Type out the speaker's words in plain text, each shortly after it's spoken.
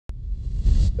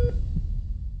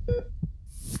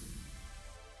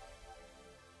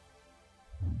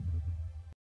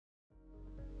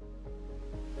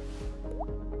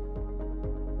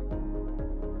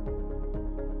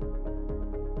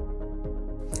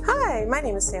Hi, my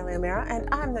name is Sally O'Mara and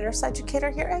I'm the nurse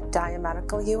educator here at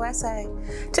DiaMedical USA.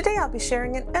 Today I'll be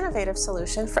sharing an innovative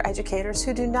solution for educators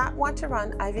who do not want to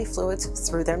run IV fluids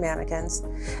through their mannequins.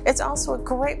 It's also a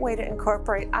great way to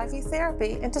incorporate IV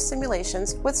therapy into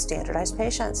simulations with standardized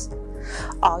patients.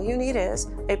 All you need is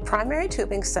a primary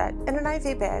tubing set and an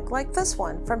IV bag like this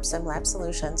one from SimLab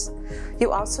Solutions.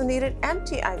 You also need an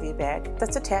empty IV bag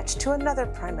that's attached to another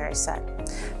primary set.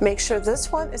 Make sure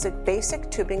this one is a basic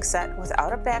tubing set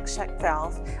without a back check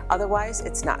valve, otherwise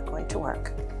it's not going to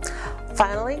work.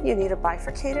 Finally, you need a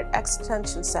bifurcated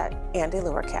extension set and a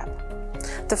LUER cap.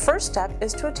 The first step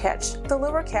is to attach the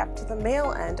LUER cap to the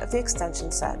male end of the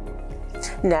extension set.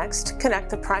 Next, connect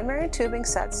the primary tubing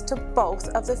sets to both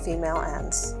of the female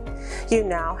ends. You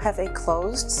now have a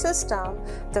closed system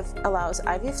that allows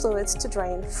IV fluids to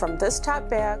drain from this top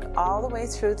bag all the way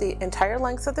through the entire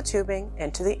length of the tubing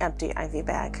into the empty IV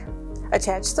bag.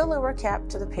 Attach the LUER cap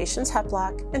to the patient's head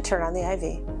block and turn on the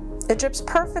IV. It drips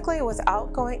perfectly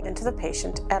without going into the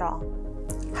patient at all.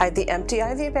 Hide the empty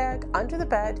IV bag under the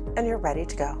bed and you're ready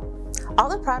to go. All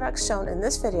the products shown in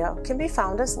this video can be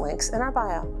found as links in our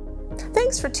bio.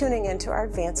 Thanks for tuning in to our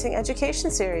Advancing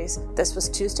Education series. This was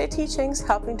Tuesday Teachings,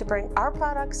 helping to bring our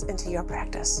products into your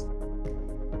practice.